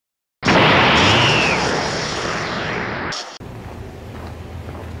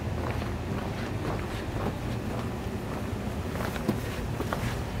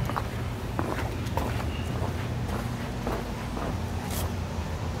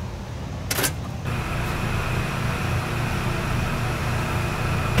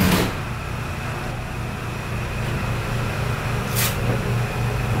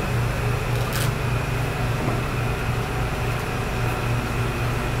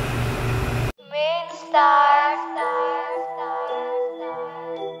Star.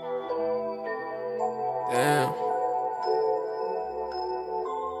 Damn.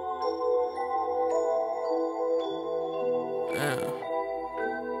 Damn.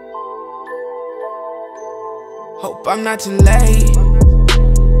 Hope I'm not too late.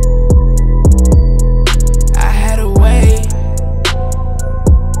 I had to wait.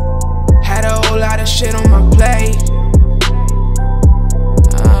 Had a whole lot of shit on my plate.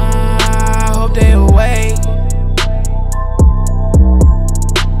 I hope they awake.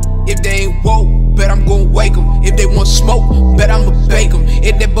 If they ain't woke, bet I'm gon' wake 'em. If they want smoke, bet I'ma bake 'em.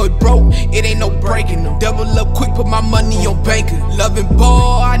 If that boy broke, it ain't no breaking them. Double up quick, put my money on banker. Loving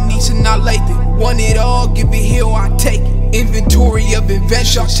ball, I need to not lately. Want it all, give it here, I take it. Inventory of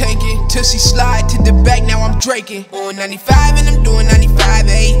invention, tanking. Tussie slide to the back, now I'm draking. On 95 and I'm doing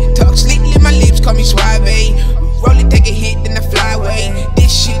 95A. Talk slick, lick my lips, call me suave. Roll it, take a hit, then I fly away.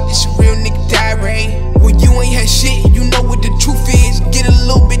 This shit, this a real nigga tirade. When you ain't had shit, you know what the truth is. Get a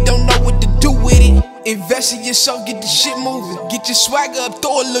little bit, don't know what to do with it. Invest in yourself, get the shit moving. Get your swagger up,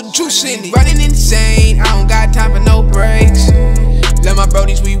 throw a little juice in it. Running insane, I don't got time for no breaks. Love my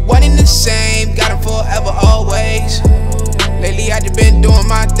brodies, we one and the same. Got them forever, always. Lately I just been doing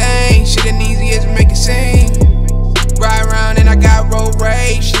my thing. Shit ain't easy as make it seem. Ride around and I got road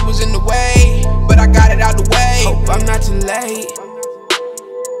rage. Shit was in the way, but I got it out the way. Hope I'm not too late.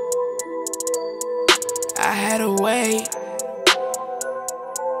 I had to wait.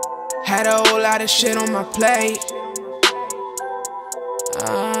 Had a whole lot of shit on my plate.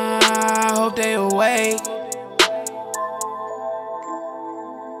 I hope they awake.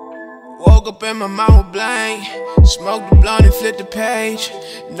 Woke up and my mind was blank. Smoked the blunt and flipped the page.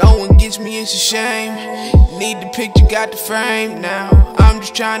 No one gets me, it's a shame. Need the picture, got the frame. Now I'm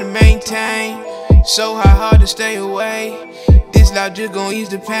just trying to maintain. So hard to stay away. This life just gon' ease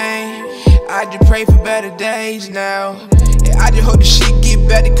the pain. I just pray for better days now. I just hope the shit get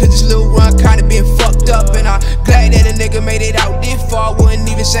better, cause this little run kinda been fucked up. And I'm glad that a nigga made it out this far. Wouldn't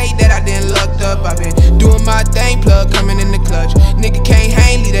even say that I didn't lucked up. I been doing my thing, plug coming in the clutch. Nigga can't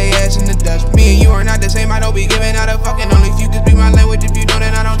hang, leave they ass in the dust. Me and you are not the same, I don't be giving out a fucking. Only if you can speak my language, if you don't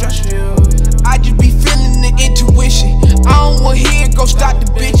then I don't trust you. I just be feeling the intuition. I don't want hear it, go stop the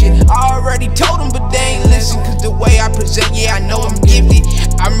bitchin'. I already told them, but they ain't listen. Cause the way I present, yeah, I know I'm gifted.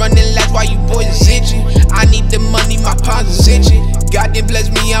 I'm running laps while you boys is itching. I need the money, my palms is itching. God didn't bless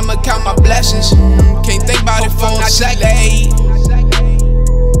me, I'ma count my blessings. Can't think about it for a second.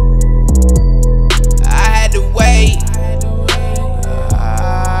 I had to wait.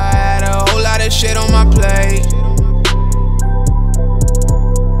 I had a whole lot of shit on my plate.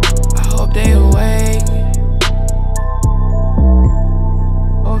 I hope they awake.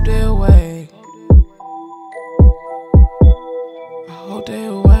 Hope they awake. I hope they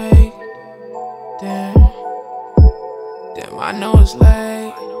awake. Damn, I know it's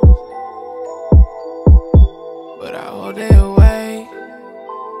late, but I hope they awake.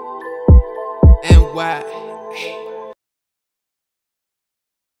 N.Y.A.